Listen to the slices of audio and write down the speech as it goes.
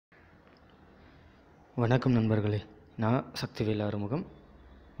வணக்கம் நண்பர்களே, நான் சக்திவேல் ஆறுமுகம்.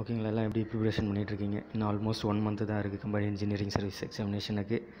 ஓகேங்களா, எல்லாம் எப்படி ப்ரிப்ரேஷன் பண்ணிகிட்ருக்கீங்க? இன்னும் ஆல்மோஸ்ட் 1 மந்த்து தான் இருக்குது combined engineering service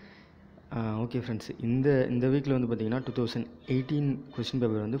எக்ஸாமினேஷனுக்கு. Okay friends, இந்த வீக்கில் வந்து பார்த்திங்கன்னா 2018 கொஸ்டின்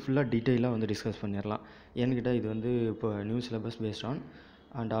பேப்பர் வந்து ஃபுல்லாக டீட்டெயிலாக வந்து டிஸ்கஸ் பண்ணிடலாம். ஏன்னு கேட்டால் இது வந்து இப்போ new syllabus based on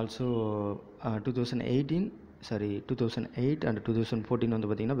and also 2008 and 2014 வந்து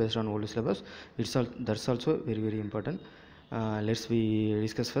பார்த்திங்கன்னா based on old syllabus. That's also very important. Let's we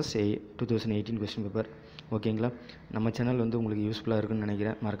discuss first 2018 question paper. ஓகேங்களா, நம்ம சேனல் வந்து உங்களுக்கு யூஸ்ஃபுல்லாக இருக்குன்னு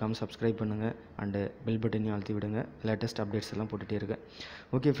நினைக்கிறேன். மறக்காமல் சப்ஸ்கிரைப் பண்ணுங்கள் அண்டு பெல் பட்டனையும் அழுத்தி விடுங்க. லேட்டஸ்ட் அப்டேட்ஸ் எல்லாம் போட்டுகிட்டே இருக்கேன்.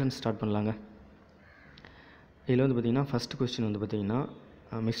 ஓகே ஃப்ரெண்ட்ஸ், ஸ்டார்ட் பண்ணலாங்க. இதில் வந்து பார்த்திங்கன்னா ஃபஸ்ட் கொஸ்டின் வந்து பார்த்திங்கன்னா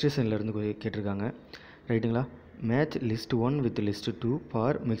மிக்ஸ்டிசைன்லேருந்து கேட்டிருக்காங்க. ரைட்டுங்களா? Match list 1 with list 2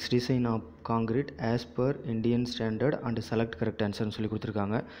 for mix design of concrete as per Indian standard and select correct ஆன்சர்னு சொல்லி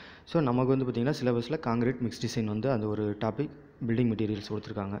கொடுத்துருக்காங்க. ஸோ நமக்கு வந்து பார்த்திங்கன்னா சிலபஸில் காங்கிரீட் மிக்ஸ் டிசைன் வந்து அது ஒரு டாபிக், பில்டிங் மெட்டீரியல்ஸ்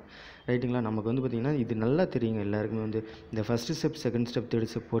கொடுத்துருக்காங்க. ரைட்டுங்களா? நமக்கு வந்து பார்த்திங்கன்னா இது நல்லா தெரியுங்க எல்லாருக்குமே. வந்து இந்த first step, second step,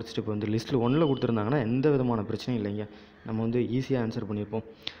 third step, fourth step வந்து லிஸ்ட்டில் 1 கொடுத்துருந்தாங்கன்னா எந்த விதமான பிரச்சனையும் இல்லைங்க. நம்ம வந்து ஈஸியாக ஆன்சர் பண்ணியிருப்போம்.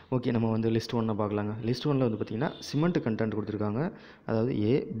 ஓகே, நம்ம வந்து லிஸ்ட் 1 பார்க்கலாங்க. லிஸ்ட் 1 வந்து பார்த்திங்கன்னா சிமெண்ட் கண்டென்ட் கொடுத்துருக்காங்க. அதாவது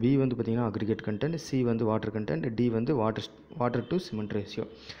ஏ, பி வந்து பார்த்திங்கன்னா அக்ரிகேட் கண்டென்ட், சி வந்து வாட்டர் கண்டென்ட், டி வந்து water to cement ratio.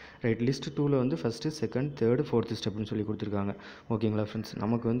 Right, list 2ல் வந்து ஃபஸ்ட்டு, செகண்ட், தேர்டு, ஃபோர்த்து ஸ்டெப்னு சொல்லி கொடுத்துருக்காங்க. ஓகேங்களா ஃப்ரெண்ட்ஸ்,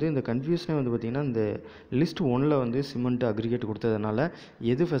 நமக்கு வந்து இந்த கன்ஃபியூஷனே வந்து பார்த்திங்கன்னா இந்த லிஸ்ட் 1ல் வந்து சிமெண்ட் அக்ரிகேட் கொடுத்ததுனால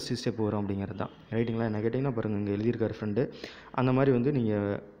எது ஃபஸ்ட்டு ஸ்டெப் வரும் அப்படிங்கிறது தான். ரைட்டுங்களா? என்ன கேட்டிங்கன்னா பாருங்கள், இங்கே எழுதியிருக்காரு ஃப்ரெண்டு. அந்த மாதிரி வந்து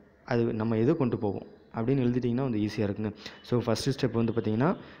நீங்கள் அது நம்ம எதை கொண்டு போவோம் அப்படின்னு எழுதிட்டிங்கன்னா வந்து ஈஸியாக இருக்குங்க. ஸோ ஃபஸ்ட்டு ஸ்டெப் வந்து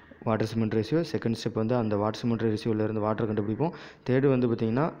பார்த்திங்கன்னா water cement ratio, second step வந்து அந்த வாட்டர் சிமெண்ட் ரேஷியோலேருந்து வாட்டர் கண்டுபிடிப்போம். தேர்டு வந்து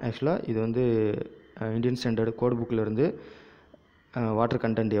பார்த்திங்கன்னா ஆக்சுவலாக இது வந்து Indian standard code புக்கிலேருந்து water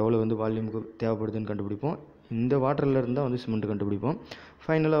content எவ்வளோ வந்து வால்யூமுக்கு தேவைப்படுதுன்னு கண்டுபிடிப்போம். இந்த வாட்டர்லேருந்து தான் வந்து சிமெண்ட் கண்டுபிடிப்போம்.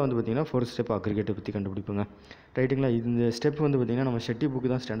 ஃபைனலாக வந்து பார்த்திங்கன்னா ஃபோர்த் ஸ்டெப் அக்ரிகேட்டை பற்றி கண்டுபிடிப்போங்க. ரைட்டுங்களா? இந்த ஸ்டெப் வந்து பார்த்திங்கன்னா நம்ம ஷெட்டி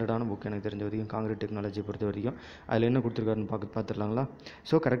புக்கு தான் ஸ்டாண்டர்டான புக் எனக்கு தெரிஞ்ச வரைக்கும், காங்கிரீட் டெக்னாலஜியை பொறுத்த வரைக்கும். அதில் என்ன கொடுத்துருக்காருன்னு பார்த்துடலாங்களா?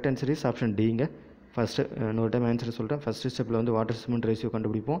 So correct answer is option டிங்க. First இன்னொரு டைம் ஆன்சர் சொல்கிறேன். ஃபஸ்ட்டு ஸ்டெப்பில் வந்து வாட்டர் சிமெண்ட் ரேஷியோ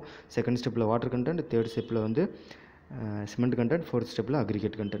கண்டுபிடிப்போம். செகண்ட் ஸ்டெப்பில் வாட்டர் கண்டென்ட், தேர்ட் ஸ்டெப்பில் வந்து சிமெண்ட் கண்டென்ட், ஃபோர்த் ஸ்டெப்பில்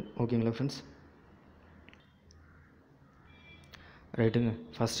அக்ரிகேட் கண்டென்ட். ஓகேங்களா ஃப்ரெண்ட்ஸ்? ரைட்டுங்க.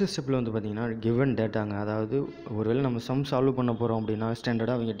 ஃபஸ்ட்டு ஸ்டெப்பில் வந்து பார்த்திங்கன்னா கிவன் டேட்டாங்க. அதாவது ஒருவேளை நம்ம சம் சால்வ் பண்ண போகிறோம் அப்படின்னா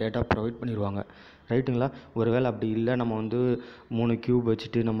ஸ்டாண்டர்டாக அவங்க டேட்டா ப்ரொவைட் பண்ணிடுவாங்க. ரைட்டுங்களா? ஒருவேளை அப்படி இல்லை, நம்ம வந்து 3 க்யூப்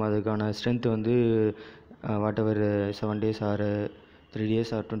வச்சுட்டு நம்ம அதுக்கான ஸ்ட்ரென்த்து வந்து what ever 7 days R 3 days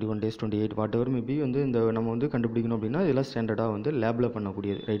R 21 days 28 what ever maybe வந்து இந்த நம்ம வந்து கண்டுபிடிக்கணும் அப்படின்னா இதெல்லாம் ஸ்டாண்டர்டாக வந்து லேபில்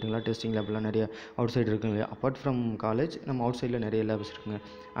பண்ணக்கூடியது. ரைட்டுங்களா? டெஸ்டிங் லேப்லாம் நிறைய அவுட் சைடு இருக்குங்க இல்லையா? அப்பார்ட் ஃப்ரம் காலேஜ் நம்ம அவுட் சைடில் நிறைய லேப்ஸ் இருக்குங்க.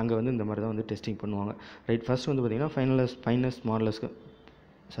 அங்கே வந்து இந்த மாதிரி தான் வந்து டெஸ்டிங் பண்ணுவாங்க. ரைட், ஃபஸ்ட் வந்து பார்த்திங்கன்னா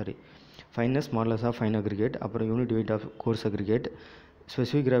fines modulus of fine aggregate, அப்புறம் unit weight of course aggregate,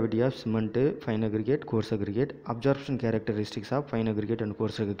 specific gravity of cement, fine aggregate, course aggregate, absorption characteristics of fine aggregate and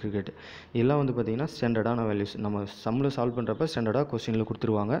course aggregate. இதெல்லாம் வந்து பார்த்திங்கன்னா ஸ்டாண்டர்டான வேல்யூஸ். நம்ம சம்மில் சால்வ் பண்ணுறப்ப ஸ்டாண்டர்டாக கொஸ்டினில்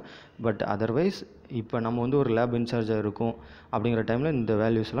கொடுத்துருவாங்க. பட் அதர்வைஸ் இப்போ நம்ம வந்து ஒரு லேப் இன்சார்ஜாக இருக்கும் அப்படிங்கிற டைமில் இந்த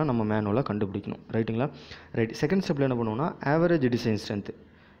வேல்யூஸ்லாம் நம்ம மேனுவலாக கண்டுபிடிக்கணும். ரைட்டுங்களா? ரைட், செகண்ட் ஸ்டெப்பில் என்ன பண்ணுவோம்னா ஆவரேஜ் டிசைன் ஸ்ட்ரென்த்து.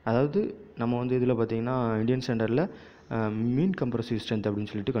 அதாவது நம்ம வந்து இதில் பார்த்திங்கன்னா இந்தியன் ஸ்டாண்டர்டில் மீன் கம்ப்ரசிவ் ஸ்ட்ரென்த்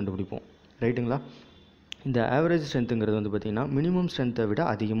அப்படின்னு சொல்லிட்டு கண்டுபிடிப்போம். ரைட்டுங்களா? இந்த ஆவரேஜ் ஸ்ட்ரென்த்துங்கிறது வந்து பார்த்திங்கன்னா மினிமம் ஸ்ட்ரென்த்தை விட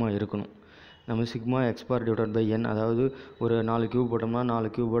அதிகமாக இருக்கணும். நம்ம சிக்மா எக்ஸ்பார் டிவைட் பை என், அதாவது ஒரு 4 க்யூப் போட்டோம்னா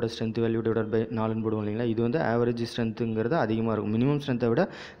 4 க்யூபோட ஸ்ட்ரென்த் வேல்யூ டிவைட் பை 4ன்னு போடுவோம் இல்லைங்களா? இது வந்து ஆவரேஜ் ஸ்ட்ரென்த்துங்கிறது அதிகமாக இருக்கும். மினிமம் ஸ்ட்ரென்த்தை விட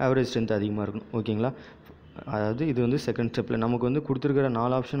ஆவரேஜ் ஸ்ட்ரென்த் அதிகமாக இருக்கணும். ஓகேங்களா? அதாவது இது வந்து செகண்ட் ஸ்டெப்பில் நமக்கு வந்து கொடுத்துருக்கிற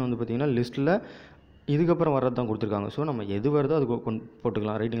 4 ஆப்ஷன் வந்து பார்த்திங்கன்னா லிஸ்ட்டில் இதுக்கப்புறம் வர்றது தான் கொடுத்துருக்காங்க. ஸோ நம்ம எது வருதோ அது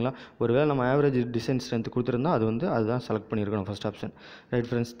போட்டுக்கலாம். ரைட்டுங்களா? ஒருவேளை நம்ம ஆவரேஜ் டிசைன் ஸ்ட்ரென்த் கொடுத்துருந்தா அதுதான் செலக்ட் பண்ணியிருக்கணும் first option. Right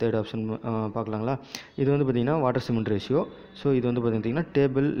friends, third option பார்க்கலாங்களா? இது வந்து பார்த்திங்கன்னா வாட்டர் சிமெண்ட் ரேஷியோ. ஸோ இது வந்து பார்த்திங்கன்னா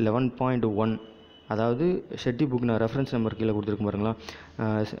டேபிள் 11.1, அதாவது ஷெட்டி புக் நான் ரெஃபரன்ஸ் நம்பர் கீழே கொடுத்துருக்க பாருங்களா?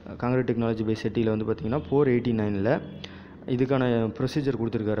 காங்கிரீட் டெக்னாலஜி பை ஷெட்டியில் வந்து பார்த்திங்கன்னா 489ல் இதுக்கான ப்ரொசீஜர்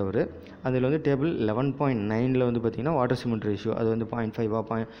கொடுத்துருக்காரு அவர். அதில் வந்து டேபிள் 11.9ல் வந்து பார்த்திங்கன்னா வாட்டர் சிமெண்ட் ரேஷியோ அது வந்து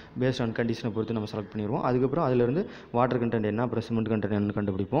 0.5 பேஸ்ட் ஆன் கண்டிஷனை பொறுத்து நம்ம செலக்ட் பண்ணிடுவோம். அதுக்கப்புறம் அதிலிருந்து வாட்டர் கண்டென்ட் என்ன, அப்புறம் சிமெண்ட் கண்டென்ட் என்னன்னு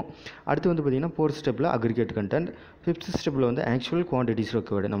கண்டுபிடிப்போம். அடுத்து வந்து பார்த்திங்கன்னா ஃபோர்த் ஸ்டெப்பில் அக்ரிகேட் கண்டென்ட், ஃபிஃப்த் ஸ்டெப்பில் வந்து ஆக்சுவல் குவான்டிட்டிஸ்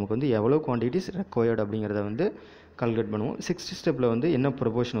ரெக்வயர்டு, நமக்கு வந்து எவ்வளோ குவான்டிட்டிஸ் ரெக்வயர்டு அப்படிங்கிறத வந்து கால்குலேட் பண்ணுவோம். சிக்ஸ்த் ஸ்டெப்பில் வந்து என்ன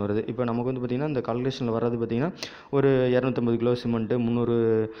ப்ரொபோர்ஷன் வருது. இப்போ நமக்கு வந்து பார்த்திங்கன்னா இந்த கால்குலேஷனில் வர்றது பார்த்திங்கன்னா ஒரு 250 கிலோ சிமெண்ட்டு, 300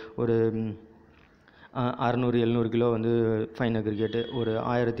 ஒரு 600-700 கிலோ வந்து ஃபைன் அக்ரிகேட்டு, ஒரு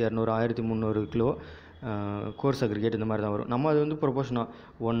 1200-1300 கிலோ கோர்ஸ் அக்ரிகேட், இந்த மாதிரி தான் வரும். நம்ம அது வந்து ப்ரொபோர்ஷனாக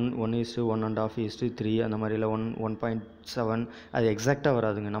 1:1.5:3 அந்த மாதிரி இல்லை 1:1.7 அது எக்ஸாக்டாக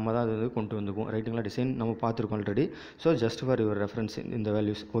வராதுங்க. நம்ம தான் அது வந்து கொண்டு வந்துக்குவோம். ரைட்டுங்களா? டிசைன் நம்ம பார்த்துருக்கோம் already. So just for your reference இந்த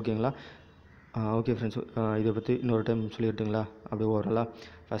வேல்யூஸ். ஓகேங்களா? ஓகே ஃப்ரெண்ட்ஸ், இதை பற்றி இன்னொரு டைம் சொல்லிட்டுங்களா? அப்படியே ஓவராலாக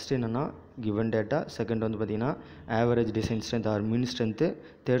ஃபஸ்ட்டு என்னென்னா கிவன் டேட்டா, செகண்ட் வந்து பார்த்திங்கன்னா ஆவரேஜ் டிசைன் ஸ்ட்ரென்த் ஆர் மீன் ஸ்ட்ரென்த்து,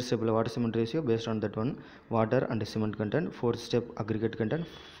 தேர்ட் ஸ்டெப்பில் water cement ratio based on that one water and cement content, fourth step aggregate content,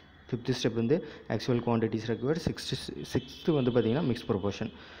 fifth step வந்து ஆக்சுவல் குவான்டிட்டிஸ் ரெக்வயர்ட், சிக்ஸ்த்து வந்து பார்த்திங்கன்னா mix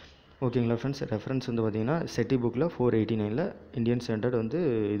proportion. ஓகேங்களா friends? Reference வந்து பார்த்திங்கன்னா செட்டி புக்கில் 489 Indian standard வந்து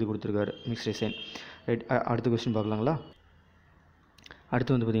இது கொடுத்துருக்காரு, மிக்ஸ் டிசைன். ரைட், அடுத்த கொஸ்டின் பார்க்கலாங்களா?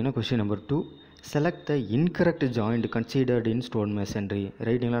 அடுத்து வந்து பார்த்திங்கன்னா question number 2, select the incorrect joint considered in stone மெசன்ட்ரி.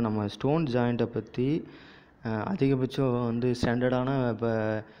 ரைட்டுங்களா? நம்ம ஸ்டோன் ஜாயிண்ட்டை பற்றி அதிகபட்சம் வந்து ஸ்டாண்டர்டான இப்போ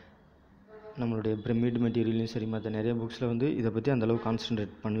நம்மளுடைய பிரமிட் மெட்டீரியல்லையும் சரி மற்ற நிறைய புக்ஸில் வந்து இதை பற்றி அந்தளவு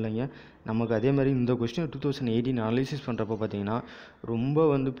கான்சன்ட்ரேட் பண்ணலைங்க. நமக்கு அதே மாதிரி இந்த கொஸ்டின் 2018 அனலைசிஸ் பண்ணுறப்போ பார்த்தீங்கன்னா ரொம்ப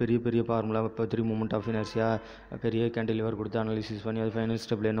வந்து பெரிய பெரிய ஃபார்முலா, இப்போ 3 மூமெண்ட் ஆஃப் இனர்ஷியா, பெரிய கேண்டிலிவர் கொடுத்து அனலைசிஸ் பண்ணி அது ஃபைனல்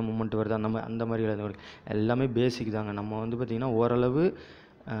ஸ்டெப்பில் என்ன மூமெண்ட் வருது அந்த மாதிரி எல்லாமே பேசிக் தாங்க. நம்ம வந்து பார்த்திங்கன்னா ஓரளவு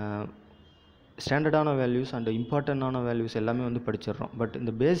ஸ்டாண்டர்டான வேல்யூஸ் அண்ட் இம்பார்ட்டண்டான வேல்யூஸ் எல்லாமே வந்து படிச்சிடுறோம். பட்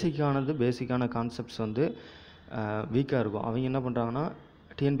இந்த பேசிக்கான கான்செப்ட்ஸ் வந்து வீக்காக இருக்கும். அவங்க என்ன பண்ணுறாங்கன்னா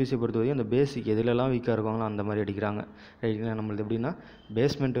டிஎன்பிசியை பொறுத்த வரைக்கும் அந்த பேசிக் எதுலெல்லாம் வீக்காக இருக்காங்களோ அந்த மாதிரி அடிக்கிறாங்க. ரைட்டுங்களா? நம்மளது எப்படின்னா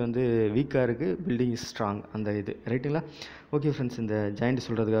பேஸ்மெண்ட் வந்து வீக்காக இருக்குது, பில்டிங் இஸ் ஸ்ட்ராங், அந்த இது. ரைட்டுங்களா? ஓகே ஃப்ரெண்ட்ஸ், இந்த ஜாயிண்ட்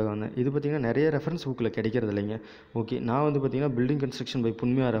சொல்கிறதுக்காக வந்தேன். இது பார்த்திங்கன்னா நிறைய ரெஃபரன்ஸ் புக்கில் கிடைக்கிறது இல்லைங்க. ஓகே, நான் வந்து பார்த்திங்கன்னா பில்டிங் கன்ஸ்ட்ரக்ஷன் பை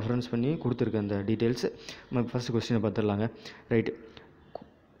புண்மையாக ரெஃபரன்ஸ் பண்ணி கொடுத்துருக்கேன் இந்த டீட்டெயில்ஸ். நம்ம ஃபஸ்ட்டு கொஸ்டினை பார்த்துடலாங்க. Right,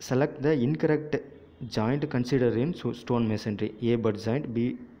 select the incorrect joint considered in stone masonry. A butt joint, B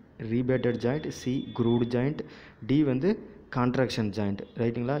rebated joint, C grooved joint, D வந்து contraction joint.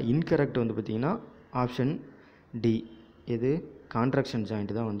 ரைட்டுங்களா? இன்கரெக்ட் வந்து பார்த்திங்கன்னா ஆப்ஷன் டி, இது கான்ட்ராக்ஷன்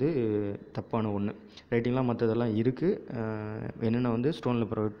ஜாயிண்ட் தான் வந்து தப்பான ஒன்று. ரைட்டிங்களா? மற்றதெல்லாம் இருக்குது, என்னென்ன வந்து ஸ்டோனில்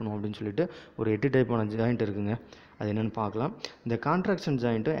ப்ரொவைட் பண்ணுவோம் அப்படின்னு சொல்லிட்டு ஒரு 8 டைப்பான ஜாயிண்ட் இருக்குதுங்க. அது என்னென்னு பார்க்கலாம். இந்த contraction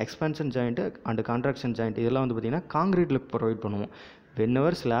joint, expansion joint and contraction joint இதெல்லாம் வந்து பார்த்திங்கன்னா காங்கிரீட்டில் ப்ரொவைட் பண்ணுவோம். whenever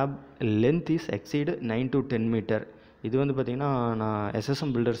slab length is exceed 9 to 10 metre. இது வந்து பார்த்திங்கன்னா நான்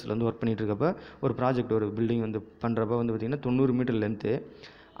எஸ்எஸ்எம் பில்டர்ஸில் வந்து ஒர்க் பண்ணிகிட்ருக்கப்போ ஒரு ப்ராஜெக்ட், ஒரு பில்டிங் வந்து பண்ணுறப்ப வந்து பார்த்திங்கன்னா 90 மீட்டர் லென்த்து,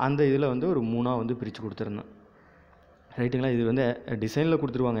 அந்த இதில் வந்து ஒரு 3ஆக வந்து பிரித்து கொடுத்துருந்தேன். ரைட்டுங்களா? இது வந்து டிசைனில்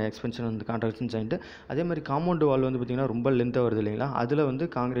கொடுத்துருவாங்க எக்ஸ்பென்ஷன் வந்து கான்ட்ராக்ஷன் ஜாயிண்ட்டு. அதே மாதிரி காம்பவுண்ட் வால் வந்து பார்த்திங்கன்னா ரொம்ப லென்த்தாக வருது இல்லைங்களா? அதில் வந்து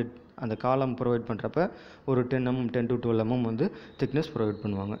காங்கிரீட் அந்த காலம் ப்ரொவைட் பண்ணுறப்ப ஒரு 10 to 12 mm வந்து திக்னஸ் ப்ரொவைட்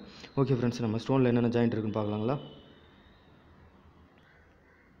பண்ணுவாங்க. ஓகே ஃப்ரெண்ட்ஸ், நம்ம ஸ்டோனில் என்னென்ன ஜாயிண்ட் இருக்குன்னு பார்க்கலாங்களா?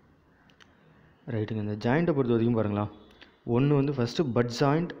 ரைட்டுங்க, இந்த ஜாயிண்ட்டை பொறுத்த வரைக்கும் பாருங்களா, ஒன்று வந்து first but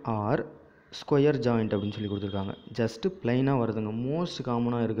joint R square joint அப்படின்னு சொல்லி கொடுத்துருக்காங்க. ஜஸ்ட்டு ப்ளைனாக வருதுங்க. மோஸ்ட்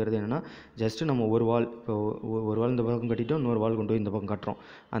காமனாக இருக்கிறது என்னென்னா ஜஸ்ட்டு நம்ம ஒரு வால், இப்போ ஒரு வால் இந்த பக்கம் கட்டிட்டோம், இன்னொரு வால் கொண்டு போய் இந்த பக்கம் கட்டுறோம்,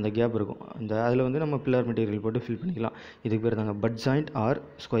 அந்த கேப் இருக்கும். அதில் வந்து நம்ம பில்லர் மெட்டீரியல் போட்டு ஃபில் பண்ணிக்கலாம். இதுக்கு பேர் தாங்க but joint R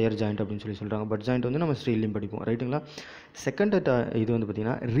square joint அப்படின்னு சொல்லி சொல்கிறாங்க. பட் ஜாயிண்ட் வந்து நம்ம ஸ்டீல்லையும் படிப்போம். ரைட்டுங்களா? செகண்ட் இது வந்து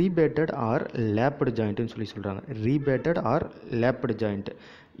பார்த்திங்கன்னா ரீபேட்டட் ஆர் லேப்டு ஜாயிண்ட்டுன்னு சொல்லி சொல்கிறாங்க. ரீபேட்டட் ஆர் லேப்டு ஜாயிண்ட்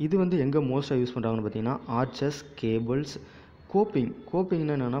இது வந்து எங்கே மோஸ்ட்டாக யூஸ் பண்ணுறாங்கன்னு பார்த்தீங்கன்னா ஆர்ச்சஸ், கேபிள்ஸ்,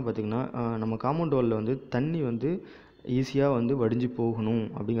 கோப்பிங்னா என்னென்னா பார்த்திங்கன்னா நம்ம காம்பவுண்ட் வாலில் வந்து தண்ணி வந்து ஈஸியாக வந்து வடிஞ்சு போகணும்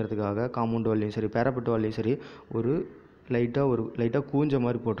அப்படிங்கிறதுக்காக காம்பவுண்ட் வால்லையும் சரி பேராபெட் வால்லையும் சரி ஒரு லைட்டாக கூஞ்ச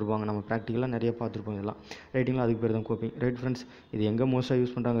மாதிரி போட்டிருப்பாங்க. நம்ம ப்ராக்டிக்கலாக நிறைய பார்த்துருப்போம் இதெல்லாம். ரைட்டிங்களா? அதுக்கு பேர் தான் கோப்பிங். ரைட் ஃப்ரெண்ட்ஸ், இது எங்கே மோஸ்ட்டாக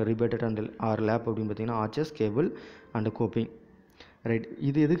யூஸ் பண்ணுறாங்க ரீபேட்டட் அண்ட் ஆர் லேப் அப்படின்னு பார்த்தீங்கன்னா arches, cable and coping. Right,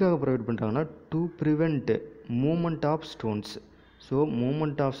 இது எதுக்காக ப்ரொவைட் பண்ணுறாங்கன்னா to prevent moment of stones. So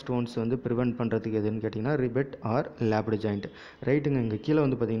moment of stones வந்து ப்ரிவெண்ட் பண்ணுறதுக்கு எதுன்னு கேட்டிங்கன்னா ரிபெட் ஆர் லேப்டு ஜாயிண்ட். ரைட்டுங்க, இங்கே கீழே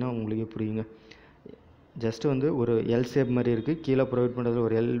வந்து பார்த்திங்கன்னா உங்களுக்கே புரியுங்க. ஜஸ்ட்டு வந்து ஒரு எல் ஷேப் மாதிரி இருக்குது, கீழே ப்ரொவைட் பண்ணுறதுல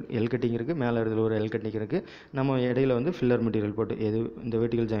ஒரு எல் கட்டிங் இருக்குது, மேலே இடத்துல ஒரு எல் கட்டிங் இருக்குது. நம்ம இடையில வந்து ஃபில்லர் மெட்டீரியல் போட்டு இந்த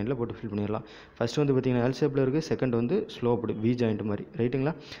வெர்டிகல் ஜாயிண்ட்டில் போட்டு ஃபில் பண்ணிடலாம். ஃபஸ்ட்டு வந்து பார்த்திங்கன்னா எல் ஷேப்பில் இருக்குது, செகண்ட் வந்து ஸ்லோப்டு வி ஜாயிண்ட் மாதிரி.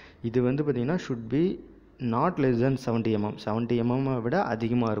 ரைட்டுங்களா? இது வந்து பார்த்திங்கன்னா should be not less than 70 mm. 70 mm விட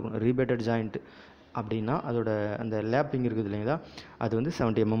அதிகமாக இருக்கும். ரீபேட்டட் ஜாயிண்ட் அப்படின்னா அதோட அந்த லேப்பிங் இருக்குது இல்லைங்களா, அது வந்து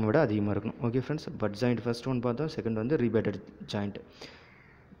 70 mm விட அதிகமாக இருக்கணும். Okay friends, but joint first one பார்த்தோம், செகண்ட் வந்து ரீபேட்டட் ஜாயிண்ட்.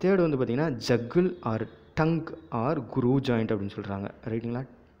 தேர்ட் வந்து பார்த்திங்கன்னா ஜக்கிள் R tongue R crew joint அப்படின்னு சொல்கிறாங்க. ரைட்டுங்களா?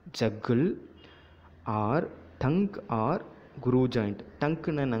 ஜக்கிள் R tongue R crew joint.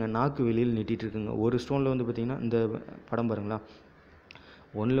 டங்க்குன்னு நாங்கள் நாக்கு வெளியில் நீட்டிகிட்டு இருக்குங்க. ஒரு ஸ்டோனில் வந்து பார்த்திங்கன்னா இந்த படம் பாருங்களா,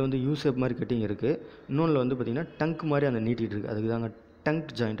 ஒன்றில் வந்து யூ ஷேப் மாதிரி கட்டிங் இருக்குது, இன்னொன்றில் வந்து பார்த்திங்கன்னா டங்க் மாதிரி அந்த நீட்டிகிட்டு இருக்குது. அதுக்கு தாங்க டங்க்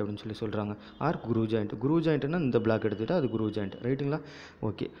ஜாயிண்ட் அப்படின்னு சொல்லி சொல்கிறாங்க. R crew joint. குரூ ஜாயிண்ட்னா இந்த பிளாக் எடுத்துகிட்டு அது குரூ ஜாயிண்ட். ரைட்டுங்களா?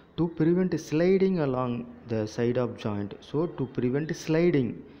 Okay, to prevent sliding along the side of joint. So to prevent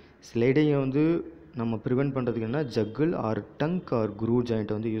ஸ்லைடிங்கை வந்து நம்ம ப்ரிவெண்ட் பண்ணுறதுக்கு என்ன ஜக்கிள் ஆர் டங்க் ஆர் குரூ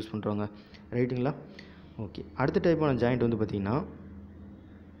ஜாயிண்ட்டை வந்து யூஸ் பண்ணுறாங்க. ரைட்டுங்களா? ஓகே, அடுத்த டைப்பான ஜாயிண்ட் வந்து பார்த்திங்கன்னா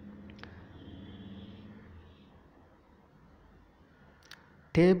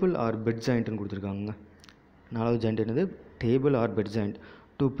டேபிள் ஆர் பெட் ஜாயிண்ட்னு கொடுத்துருக்காங்க. நாலாவது ஜாயிண்ட் என்னது? Table R bed joint.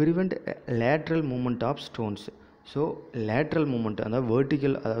 To prevent lateral moment of stones. So lateral moment அதாவது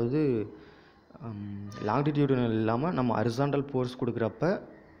வெர்டிக்கல், அதாவது லாங்கிடியூடினல் இல்லாமல் நம்ம ஹரிசாண்டல் ஃபோர்ஸ் கொடுக்குறப்ப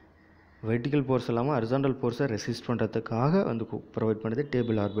வெர்டிக்கல் ஃபோர்ஸ் இல்லாமல் ஹரிசாண்டல் ஃபோர்ஸை ரெசிஸ்ட் பண்ணுறதுக்காக வந்து ப்ரொவைட் பண்ணுறது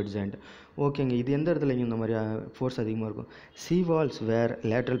டேபிள் ஆர்பிட் ஜாயிண்ட். ஓகேங்க, இது எந்த இடத்துல இந்த மாதிரி ஃபோர்ஸ் அதிகமாக இருக்கும்? C Waals where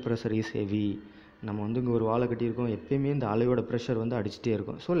lateral pressure is heavy. நம்ம வந்து இங்கே ஒரு வாழை கட்டியிருக்கோம், எப்பயுமே இந்த அலையோட ப்ரெஷர் வந்து அடிச்சுட்டே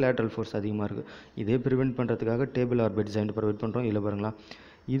இருக்கும். ஸோ லேட்ரல் ஃபோர்ஸ் அதிகமாக இருக்குது. இதே ப்ரிவெண்ட் பண்ணுறதுக்காக டேபிள் ஆர்பிட் ஜாயிண்ட் ப்ரொவைட் பண்ணுறோம். இதில் பாருங்களா,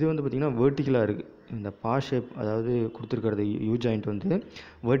 இது வந்து பார்த்திங்கன்னா வேர்ட்டிக்கலாக இருக்குது. இந்த பா ஷேப் அதாவது கொடுத்துருக்கிறது யூ ஜாயிண்ட் வந்து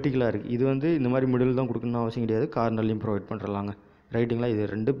வேர்ட்டிக்கலாக இருக்குது. இது வந்து இந்த மாதிரி மிடில் தான் கொடுக்கணும்னு அவசியம் கிடையாது, கார்னர்லையும் ப்ரொவைட் பண்ணுறலாங்க. ரைட்டுங்களா? இது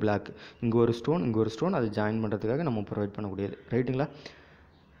 2 பிளாக், இங்கே ஒரு ஸ்டோன் இங்கே ஒரு ஸ்டோன், அதை ஜாயின் பண்ணுறதுக்காக நம்ம ப்ரொவைட் பண்ணக்கூடியது. ரைட்டுங்களா?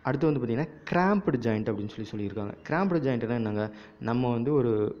 அடுத்து வந்து பார்த்திங்கன்னா கிராம்ப்டு ஜாயிண்ட் அப்படின்னு சொல்லியிருக்காங்க. கிராம்ப்டு ஜாயிண்ட்னா என்னங்க? நம்ம வந்து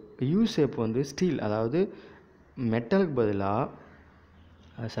ஒரு யூ ஷேப் வந்து ஸ்டீல், அதாவது மெட்டலுக்கு பதிலாக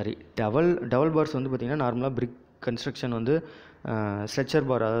டபுள் பார்ஸ் வந்து பார்த்திங்கன்னா நார்மலாக பிரிக் கன்ஸ்ட்ரக்ஷன் வந்து ஸ்ட்ரெச்சர்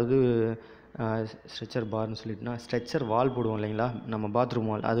பார், அதாவது ஸ்ட்ரெச்சர் பார்னு சொல்லிட்டுனா ஸ்ட்ரெச்சர் வால் போடுவோம் இல்லைங்களா, நம்ம பாத்ரூம்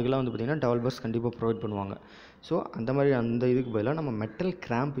வால், அதுக்கெல்லாம் வந்து பார்த்திங்கன்னா டபுள் பார்ஸ் கண்டிப்பாக ப்ரொவைட் பண்ணுவாங்க. ஸோ அந்த மாதிரி அந்த இதுக்கு பதிலாக நம்ம மெட்டல்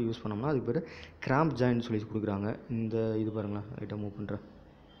கிராம்ப் யூஸ் பண்ணோம்னா அதுக்கு பேர் கிராம்ப் ஜாயிண்ட் சொல்லி கொடுக்குறாங்க. இந்த இது பாருங்களா, ரைட்டாக மூவ் பண்ணுறேன்.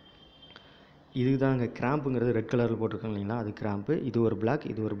 இதுக்கு தான் இங்கே கிராம்புங்கிறது ரெட் கலரில் போட்டிருக்கோம் இல்லைங்களா, அது கிராம்ப்பு. இது ஒரு பிளாக்,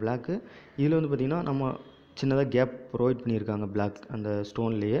 இது ஒரு பிளாக்கு. இதில் வந்து பார்த்திங்கன்னா நம்ம சின்னதாக கேப் ப்ரொவைட் பண்ணியிருக்காங்க பிளாக் அந்த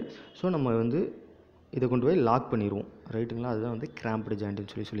ஸ்டோன்லேயே. ஸோ நம்ம வந்து இதை கொண்டு போய் லாக் பண்ணிடுவோம். ரைட்டுங்களா? அதுதான் வந்து கிராம்ப்டு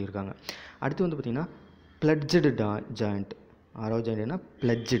ஜாயிண்ட்டுன்னு சொல்லியிருக்காங்க. அடுத்து வந்து பார்த்திங்கன்னா ப்ளட்ஜடு ஜாயிண்ட். 6வது ஜாயிண்ட் என்ன?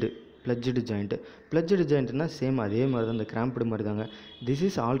 ப்ளட்ஜடு ஜாயிண்ட்டு. ப்ளட்ஜடு ஜாயிண்ட்னா சேம் அதே மாதிரி தான், இந்த கிராம்ப்டு மாதிரி தாங்க. This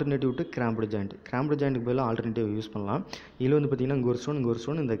is alternative to கிராம்ப்டு joint. கிராம்ப்டு ஜாயிண்ட்டுக்கு பதிலாக ஆல்டர்னேட்டிவ் யூஸ் பண்ணலாம். இதில் வந்து பார்த்திங்கன்னா இங்கே ஒரு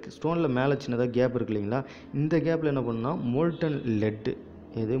ஸ்டோன், இந்த ஸ்டோனில் மேலே சின்னதாக கேப் இருக்குது இல்லைங்களா, இந்த கேப்பில் என்ன பண்ணால் molten let,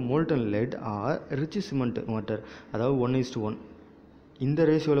 molten let R rich cement water, அதாவது 1:1 இந்த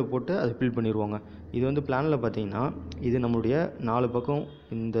ரேஷியோவில் போட்டு அதை ஃபில் பண்ணிடுவாங்க. இது வந்து பிளானில் பார்த்தீங்கன்னா இது நம்மளுடைய 4 பக்கம்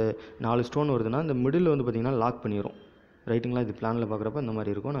இந்த 4 ஸ்டோன் வருதுன்னா இந்த மிடில் வந்து பார்த்திங்கன்னா லாக் பண்ணிடும். ரைட்டுங்களா? இது பிளானில் பார்க்குறப்ப இந்த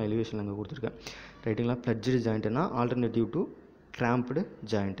மாதிரி இருக்கும். நான் எலிவேஷனில் அங்கே கொடுத்துருக்கேன். ரைட்டுங்களா? ப்ளட்ஜடு ஜாயிண்ட்னா ஆல்டர்னேட்டிவ் டு கிராம்ப்டு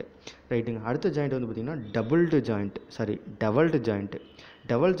ஜாயிண்ட்டு. ரைட்டுங்க. அடுத்த ஜாயிண்ட் வந்து பார்த்திங்கன்னா டபுள்டு ஜாயிண்ட்டு.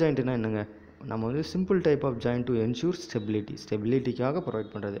 டபுள் ஜாயிண்ட்டுனா என்னங்க? நம்ம வந்து simple type of joint to ensure ஸ்டெபிலிட்டிக்காக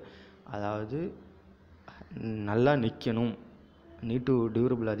provide பண்ணுறது. அதாவது நல்லா நிற்கணும், நீட் டு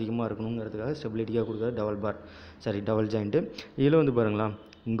டியூரபிள் அதிகமாக இருக்கணுங்கிறதுக்காக ஸ்டெபிலிட்டியாக கொடுக்குறது டபுள் ஜாயிண்ட்டு. இதில் வந்து பாருங்களா,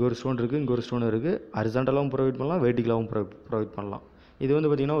 இங்கே ஒரு ஸ்டோன் இருக்குது, இங்கே ஒரு ஸ்டோன் இருக்குது. ஹரிசாண்டலாகவும் ப்ரொவைட் பண்ணலாம், வெர்டிகலாகவும் ப்ரொவைட் பண்ணலாம். இது வந்து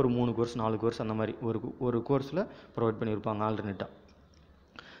பார்த்திங்கன்னா ஒரு 3 கோர்ஸ் 4 கோர்ஸ் அந்த மாதிரி ஒரு கோர்ஸில் ப்ரொவைட் பண்ணியிருப்பாங்க ஆல்டர்னேட்டாக.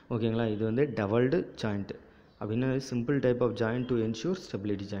 ஓகேங்களா? இது வந்து டபுள்டு ஜாயிண்ட்டு அப்படின்னு simple type of joint to ensure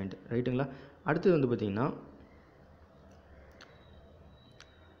stability joint. ரைட்டுங்களா? அடுத்தது வந்து பார்த்திங்கன்னா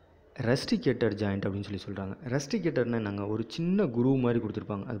ரெஸ்டிகேட்டர் ஜாயிண்ட் அப்படின்னு சொல்கிறாங்க. ரெஸ்டிகேட்டர்னா என்னங்க? ஒரு சின்ன குரூவ் மாதிரி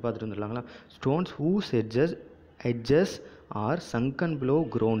கொடுத்துருப்பாங்க, அது பார்த்துட்டு வந்துடலாங்களா. Stones whose edges are sunken below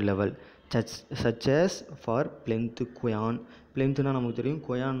ground level such as for plinthனா நமக்கு தெரியும்,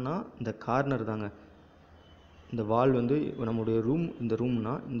 கொயான்னா இந்த கார்னர் தாங்க. இந்த வால் வந்து நம்மளுடைய இந்த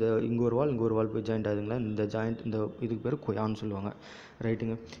ரூம்னா இந்த இங்கே ஒரு வால் போய் ஜாயிண்ட் ஆகுதுங்களா, இந்த ஜாயிண்ட் இந்த இதுக்கு பேர் கொயான்னு சொல்லுவாங்க.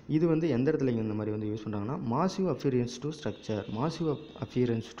 ரைட்டுங்க. இது வந்து எந்த இடத்துல இங்கே இந்த மாதிரி வந்து யூஸ் பண்ணுறாங்கன்னா மாசிவ் அஃபியரன்ஸ்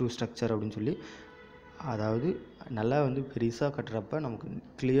டு ஸ்ட்ரக்சர் அப்படின்னு சொல்லி, அதாவது நல்லா வந்து பெருசாக கட்டுறப்ப நமக்கு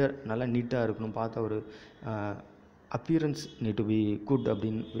கிளியர் நல்லா நீட்டாக இருக்கணும், பார்த்தா ஒரு appearance need to be good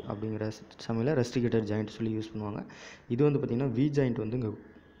அப்படிங்கிற சமையலில் ரெஸ்டிகேட்டட் ஜாயிண்ட் சொல்லி யூஸ் பண்ணுவாங்க. இது வந்து பார்த்திங்கன்னா வி ஜாயிண்ட் வந்து இங்கே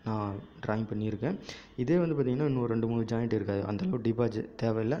நான் ட்ராயிங் பண்ணியிருக்கேன். இதே வந்து பார்த்திங்கன்னா இன்னும் 2-3 ஜாயிண்ட் இருக்காது, அந்தளவு டீப்பாக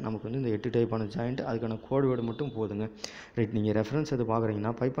தேவையில்லை. நமக்கு வந்து இந்த 8 டைப்பான ஜாயிண்ட், அதுக்கான கோட் வேர்டு மட்டும் போதுங்க. ரைட். நீங்கள் ரெஃபரன்ஸ் எது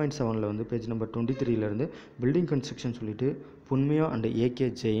பார்க்குறீங்கன்னா 5.7 வந்து பேஜ் நம்பர் 23 பில்டிங் கன்ஸ்ட்ரக்ஷன் சொல்லிட்டு புன்மையா அண்ட் ஏகே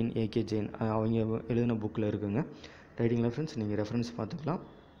ஜெயின் அவங்க எழுதின புக்கில் இருக்குங்க. ரைட்டிங்களா ஃப்ரெண்ட்ஸ்? நீங்கள் ரெஃபரன்ஸ் பார்த்துக்கலாம்.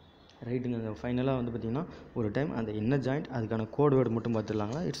 ரைட்டுங்க. ஃபைனலாக வந்து பார்த்திங்கன்னா ஒரு டைம் அந்த என்ன ஜாயிண்ட் அதுக்கான கோட் வேர்டு மட்டும்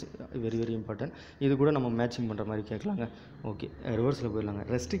பார்த்துடலாங்களா. It's very very important. இது கூட நம்ம மேட்சிங் பண்ணுற மாதிரி கேட்கலாங்க. ஓகே, ரிவர்ஸில் போயிடலாங்க.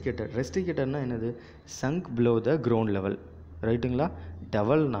 ரெஸ்டிகேட்டர்னா என்னது? Chunk below the ground level. ரைட்டுங்களா?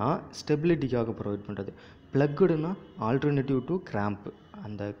 டபுள்னா ஸ்டெபிலிட்டிக்காக ப்ரொவைட் பண்ணுறது. ப்ளக்குடுனா ஆல்டர்னேட்டிவ் டு கிராம்ப்.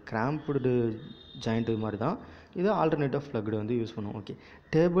 அந்த கிராம்ப்டு ஜாயிண்ட்டு மாதிரி தான் இது ஆல்டர்னேட்டிவ் ப்ளக்டு வந்து யூஸ் பண்ணுவோம். ஓகே.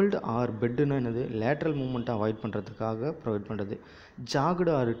 டேபிள்டு ஆர் பெட்டுனா என்னது? லேட்ரல் மூவ்மெண்ட்டை அவாய்ட் பண்ணுறதுக்காக ப்ரொவைட் பண்ணுறது.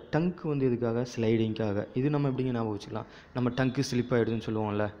 ஜாகுடு ஆர் டங்க் வந்து இதுக்காக ஸ்லைடிங்காக. இது நம்ம எப்படிங்க ஞாபகம் வச்சுக்கலாம்? நம்ம டங்க்கு ஸ்லிப் ஆகிடுதுன்னு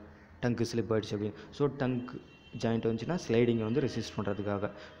சொல்லுவோம்ல, டங்க்கு ஸ்லிப் ஆகிடுச்சு அப்படின்னு. ஸோ டங்க் ஜாயிண்ட் வந்துச்சுன்னா ஸ்லைடிங்கை வந்து ரெசிஸ்ட் பண்ணுறதுக்காக,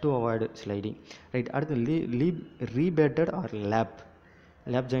 டு அவாய்டு ஸ்லைடிங். ரைட். அடுத்து ரீபேட்டட் ஆர் லேப்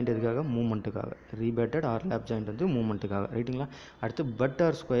ஜாயிண்ட் எதுக்காக? மூமெண்ட்டுக்காக. ரீபேட்டட் ஆர் லேப் ஜாயிண்ட் வந்து மூமெண்ட்டுக்காக. ரைட்டுங்களா? அடுத்து பட்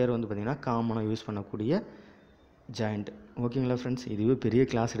ஆர் ஸ்கொயர் வந்து பார்த்திங்கன்னா காமனாக யூஸ் பண்ணக்கூடிய ஜாயிண்ட். ஓகேங்களா ஃப்ரெண்ட்ஸ்? இதுவே பெரிய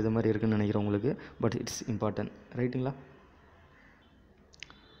கிளாஸ் எடுத்த மாதிரி இருக்குன்னு நினைக்கிறேன் உங்களுக்கு, பட் இட்ஸ் இம்பார்ட்டன்ட். ரைட்டுங்களா?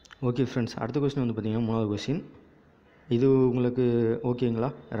 ஓகே ஃப்ரெண்ட்ஸ், அடுத்த கொஸ்டின் வந்து பார்த்திங்கன்னா 3வது கொஸ்டின். இது உங்களுக்கு ஓகேங்களா?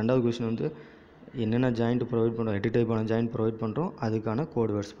 2வது கொஸ்டின் வந்து என்னென்ன ஜாயிண்ட் ப்ரொவைட் பண்ணுறோம், 8 டைப்பான ஜாயிண்ட் ப்ரொவைட் பண்ணுறோம், அதுக்கான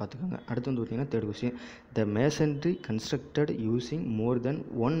கோட் வேர்ட்ஸ் பார்த்துக்கோங்க. அடுத்து வந்து பார்த்திங்கன்னா third question, the masonry constructed using more then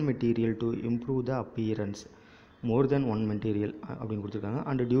one material to improve the appearance. More then one material அப்படின்னு கொடுத்துருக்காங்க.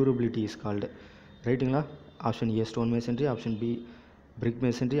 And durability is called. ரைட்டுங்களா? Option A stone masonry, option B brick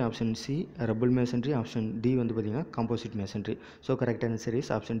masonry, option C ரப்பல் masonry, option D வந்து பார்த்திங்கன்னா composite masonry. So correct answer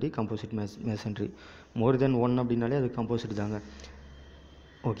is option D composite masonry. More then one அப்படின்னாலே அது composite தாங்க.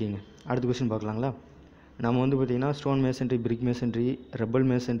 ஓகேங்க, அடுத்த question பார்க்கலாங்களா? நம்ம வந்து பார்த்திங்கன்னா ஸ்டோன் மேசன்ட்ரி, பிரிக் மேசன்ட்ரி, ரப்பல்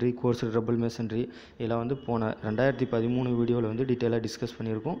மேசன்ட்ரி, கோர்சர் ரப்பல் மேசன்ட்ரி இதெல்லாம் வந்து போன 2013 வீடியோவில் வந்து டீட்டெயிலாக டிஸ்கஸ்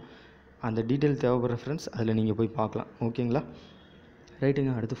பண்ணியிருக்கோம். அந்த டீட்டெயில் தேவைப்படுற ஃப்ரெண்ட்ஸ் அதில் நீங்கள் போய் பார்க்கலாம். ஓகேங்களா?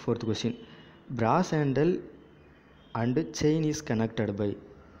 ரைட்டுங்க. அடுத்து fourth question, brass handle and chain is connected by.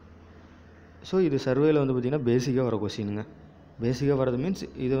 So இது சர்வேயில் வந்து பார்த்திங்கன்னா பேசிக்காக வர கொஸ்டினுங்க. பேசிக்காக வரது மீன்ஸ்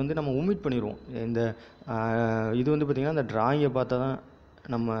இதை வந்து நம்ம ஒமிட் பண்ணிடுவோம். இந்த இது வந்து பார்த்திங்கன்னா அந்த ட்ராயிங்கை பார்த்தா தான்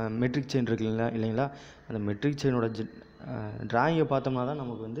நம்ம மெட்ரிக் செயின் இருக்கு இல்லைங்களா, அந்த மெட்ரிக் செயினோட ட்ராயிங்கை பார்த்தோம்னா தான்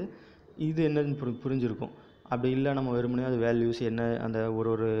நமக்கு வந்து இது என்னன்னு புரிஞ்சிருக்கும். அப்படி இல்லை நம்ம வெறுமனே அது வேல்யூஸ் என்ன, அந்த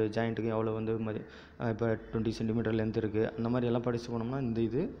ஒரு ஜாயிண்ட்டுக்கு எவ்வளோ வந்து இப்போ 20 சென்டிமீட்டர் லென்த் இருக்குது, அந்த மாதிரி எல்லாம் படித்து போனோம்னா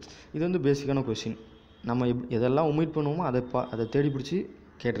இது வந்து பேசிக்கான கொஸ்டின். நம்ம எதெல்லாம் ஒமிட் பண்ணுவோமோ அதை தேடி பிடிச்சி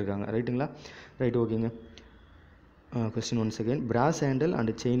கேட்டிருக்காங்க. ரைட்டுங்களா? ரைட், ஓகேங்க. Question once again, brass handle and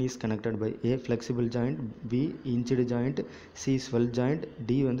chain is connected by A flexible joint, B hinged joint, C swell joint,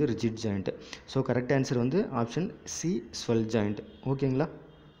 D வந்து rigid joint. So correct answer வந்து ஆப்ஷன் சி swell joint. ஓகேங்களா?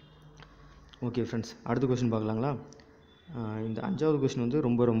 ஓகே ஃப்ரெண்ட்ஸ், அடுத்த question பார்க்கலாங்களா? இந்த 5வது question வந்து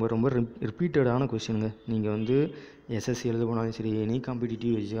ரொம்ப ரொம்ப ரொம்ப ரிப்பீட்டடான கொஸ்டினுங்க. நீங்கள் வந்து எஸ்எஸ்சி எழுத போனாலும் சரி, any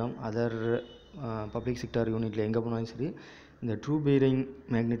competitive exam, other public sector யூனிட்டில் எங்கே போனாலும் சரி, இந்த ட்ரூ பீரிங்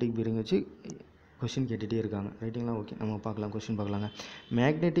மேக்னெட்டிக் பீரிங் வச்சு கொஸ்டின் கேட்டுகிட்டே இருக்காங்க. ரைட்டுங்களா? ஓகே, நம்ம பார்க்கலாம், கொஸ்டின் பார்க்கலாங்க.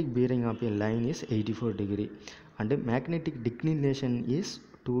 Magnetic bearing of a line is 84 degree and magnetic declination is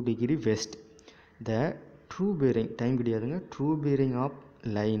 2 degree west. The true bearing, time கிடையாதுங்க, true bearing of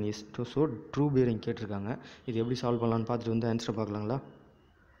line is. So true bearing கேட்டிருக்காங்க. இது எப்படி சால்வ் பண்ணலான்னு பார்த்துட்டு வந்து ஆன்சரை பார்க்கலாங்களா?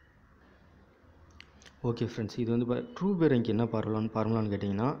 ஓகே ஃப்ரெண்ட்ஸ், இது வந்து ட்ரூ பீரிங்க்கு என்ன ஃபார்முலான்னு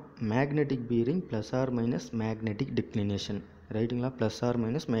கேட்டிங்கன்னா, magnetic bearing plus R minus magnetic declination. ரைட்டுங்களா? Plus R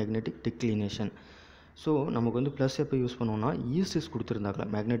minus magnetic declination. So நமக்கு வந்து ப்ளஸ் எப்போ யூஸ் பண்ணுவோம்னா, ஈஸ்ட் கொடுத்துருந்தாக்கல,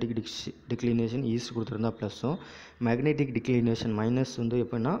 மேக்னெட்டிக் டிக்ளினேஷன் ஈஸ்ட் கொடுத்துருந்தா ப்ளஸ்ஸும், மேக்னெட்டிக் டிக்ளினேஷன் மைனஸ் வந்து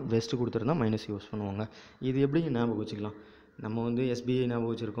எப்போனா வெஸ்ட் கொடுத்துருந்தா மைனஸ் யூஸ் பண்ணுவாங்க. இது எப்படி ஞாபகம் வச்சுக்கலாம்? நம்ம வந்து எஸ்பிஐ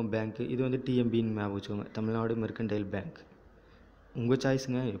ஞாபகம் வச்சுருக்கோம் பேங்க்கு, இது வந்து டிஎம்பின்னு ஞாபகம் வச்சுக்கோங்க, தமிழ்நாடு மெர்கன்டைல் பேங்க். உங்கள்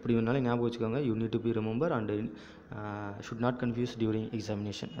சாய்ஸுங்க, எப்படி வேணாலும் ஞாபகம் வச்சுக்கோங்க. You need to be remember and should not confuse during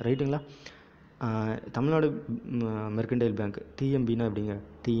examination. ரைட்டுங்களா? தமிழ்நாடு மெர்கன்டைல் பேங்க், டிஎம்பின்னா எப்படிங்க,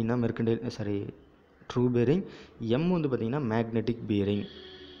 டீனா mercantile, sorry true bearing, M வந்து பார்த்திங்கன்னா மேக்னெட்டிக் பீரிங்.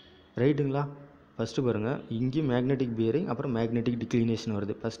 ரைட்டுங்களா? ஃபஸ்ட்டு பாருங்கள், இங்கேயும் மேக்னெட்டிக் பீரிங், அப்புறம் மேக்னெட்டிக் டிக்ளினேஷன்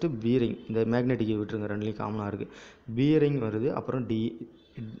வருது. ஃபஸ்ட்டு பீரிங், இந்த மேக்னெட்டிக்கை விட்டுருங்க, ரெண்டுலேயும் காமனாக இருக்குது. பீரிங் வருது, அப்புறம்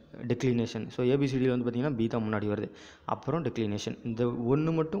டிக்ளினேஷன். ஸோ ஏபிசிடியில் வந்து பார்த்திங்கன்னா பி தான் முன்னாடி வருது, அப்புறம் டிக்ளினேஷன். இந்த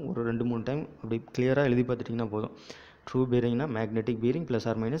ஒன்று மட்டும் ஒரு 2-3 டைம் அப்படி கிளியராக எழுதி பார்த்துட்டிங்கன்னா போதும். True பீரிங்னா magnetic bearing plus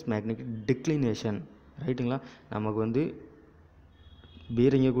R minus magnetic declination. ரைட்டுங்களா? நமக்கு வந்து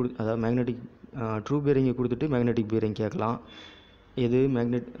பீரிங்கை அதாவது மேக்னெட்டிக் ட்ரூ பீரிங்கை கொடுத்துட்டு மேக்னெட்டிக் பீரிங் கேட்கலாம். எது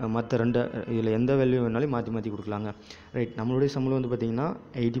மற்ற இதில் எந்த வேல்யூ வேணாலும் மாற்றி கொடுக்கலாங்க. ரைட், நம்மளுடைய சம்பளம் வந்து பார்த்திங்கன்னா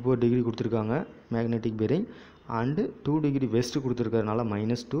 84 டிகிரி கொடுத்துருக்காங்க magnetic bearing, and 2 degree west கொடுத்துருக்கறதுனால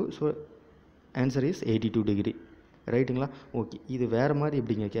 -2. So answer is 82 degree. ரைட்டுங்களா? ஓகே, இது வேறு மாதிரி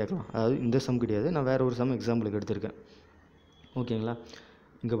எப்படிங்க கேட்கலாம்? அதாவது இந்த சம் கிடையாது, நான் வேறு ஒரு சம் எக்ஸாம்பிளுக்கு எடுத்திருக்கேன். ஓகேங்களா?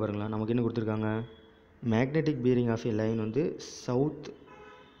 இங்கே பாருங்களா, நமக்கு என்ன கொடுத்துருக்காங்க, magnetic bearing of A line வந்து south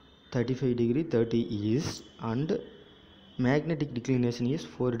 35 degree 30 east and magnetic declination is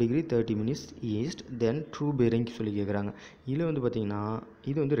 4 degree 30 minutes east, then true bearing சொல்லி கேட்குறாங்க. இதில் வந்து பார்த்திங்கன்னா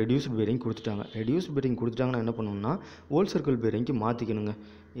இது வந்து ரெடியூஸ்ட் பீரிங் கொடுத்துட்டாங்க. ரெடியூஸ்ட் பீரிங் கொடுத்துட்டாங்கன்னா என்ன பண்ணணும்னா ஹோல் சர்க்கிள் பீரிங்க்கு மாற்றிக்கணுங்க.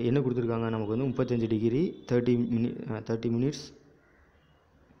 என்ன கொடுத்துருக்காங்க, நமக்கு வந்து 35 டிகிரி 30 மினிட்ஸ்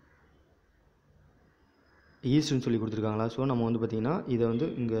ஈஸ்ட்னு சொல்லி கொடுத்துருக்காங்களா. ஸோ நம்ம வந்து பார்த்திங்கன்னா இதை வந்து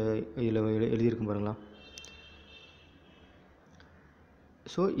இங்கே இதில் எழுதியிருக்கும் பாருங்களா.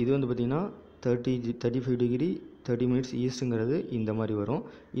 ஸோ இது வந்து பார்த்திங்கன்னா 35 டிகிரி 30 மினிட்ஸ் ஈஸ்ட்டுங்கிறது இந்த மாதிரி வரும்.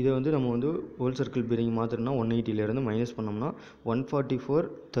 இதை வந்து நம்ம வந்து ஹோல் சர்க்கிள் பீரிங் மாற்றணும்னா 180லேருந்து மைனஸ் பண்ணோம்னா 144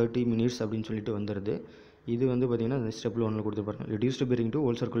 30 மினிட்ஸ் அப்படின்னு சொல்லிட்டு வந்துடுது. இது வந்து பார்த்திங்கன்னா ஸ்டெப்பில் 1 கொடுத்துருப்பாங்க. Reduced bearing to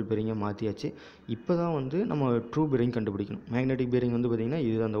whole circle பீரிங்கை மாற்றியாச்சு. இப்போ தான் வந்து நம்ம ட்ரூ பீரிங் கண்டுபிடிக்கணும். மேக்னெட்டிக் பீரிங் வந்து பார்த்திங்கன்னா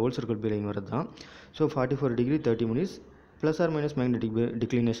இது அந்த ஹோல் சர்க்கிள் பீரிங் வரது தான். So 44 degree 30 minutes plus R minus magnetic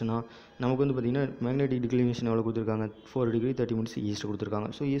டிக்ளினேஷனாக நமக்கு வந்து பார்த்திங்கன்னா மேக்னெட்டிக் டிக்ளினேஷன் எவ்வளோ கொடுத்துருக்காங்க, 4 டிகிரி 30 மினிட்ஸ் ஈஸ்ட் கொடுத்துருக்காங்க.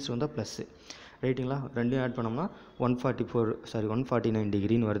 ஸோ ஈஸ்ட் வந்தால் ப்ளஸ்ஸு. ரைட்டுங்களா? ரெண்டையும் ஆட் பண்ணோம்னா 149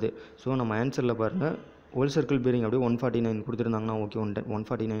 டிகிரின்னு வருது. ஸோ நம்ம ஆன்சரில் பாருங்கள் ஹோல் சர்க்கிள் பேரிங் அப்படியே 149 கொடுத்துருந்தாங்கன்னா ஓகே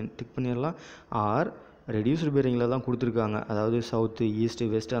 149 டிக் பண்ணிடலாம். ஆர் ரெடியூஸ்டு பேரிங்கில் தான் கொடுத்துருக்காங்க, அதாவது சவுத்து ஈஸ்ட்டு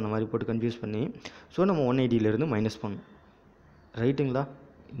வெஸ்ட்டு அந்த மாதிரி போட்டு கன்ஃபியூஸ் பண்ணி, ஸோ நம்ம 180லேருந்து மைனஸ் பண்ணணும். ரைட்டுங்களா?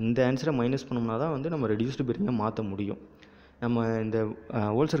 இந்த ஆன்சரை மைனஸ் பண்ணோம்னா தான் வந்து நம்ம ரெடியூஸ்டு பேரிங்கை மாற்ற முடியும். நம்ம இந்த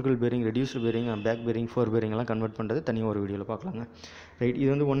whole circle bearing, reduced bearing, back bearing, four பேரிங்லாம் convert பண்ணுறது தனியாக ஒரு வீடியோவில் பார்க்கலாங்க. ரைட், இது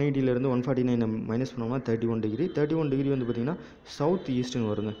வந்து 180லேருந்து 149 மைனஸ் பண்ணோம்னா 31 டிகிரி. 31 டிகிரி வந்து பார்த்திங்கன்னா சவுத்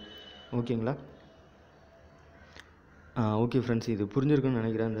ஈஸ்ட்டுன்னு வருங்க. ஓகேங்களா? ஓகே ஃப்ரெண்ட்ஸ், இது புரிஞ்சிருக்குன்னு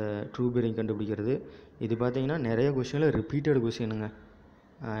நினைக்கிறேன். அந்த ட்ரூ பேரிங் கண்டுபிடிக்கிறது இது பார்த்தீங்கன்னா நிறைய கொஷினில் ரிப்பீட்டட் கொஷினுங்க.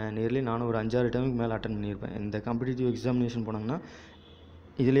 நியர்லி நானும் ஒரு 5-6 டைமுக்கு மேலே அட்டன் பண்ணியிருப்பேன். இந்த காம்படிட்டிவ் எக்ஸாமினேஷன் போனாங்கன்னா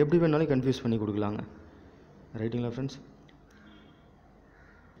இதில் எப்படி வேணாலும் கன்ஃபியூஸ் பண்ணி கொடுக்கலாங்க. ரைட்டுங்களா ஃப்ரெண்ட்ஸ்?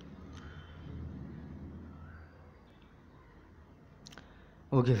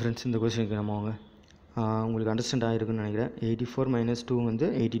 ஓகே ஃப்ரெண்ட்ஸ், இந்த கொஸ்டினுக்கு நம்ம வாங்க. உங்களுக்கு அண்டர்ஸ்டாண்ட் ஆகிருக்குன்னு நினைக்கிறேன். 84 - 2 வந்து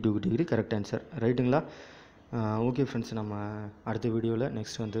 82 டிகிரி கரெக்ட் ஆன்சர். ரைட்டுங்களா? ஓகே ஃப்ரெண்ட்ஸ், நம்ம அடுத்த வீடியோவில்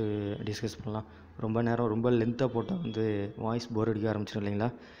நெக்ஸ்ட் வந்து டிஸ்கஸ் பண்ணலாம். ரொம்ப நேரம் ரொம்ப லென்த்தாக போட்டால் வந்து வாய்ஸ் போர் அடிக்க ஆரம்பிச்சிடும் இல்லைங்களா?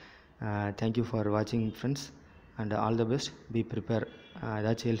 தேங்க்யூ ஃபார் வாட்சிங் friends and all the best. B prepare.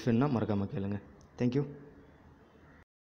 ஏதாச்சும் ஹெல்ப் வேணுன்னா மறக்காமல் கேளுங்க. தேங்க்யூ.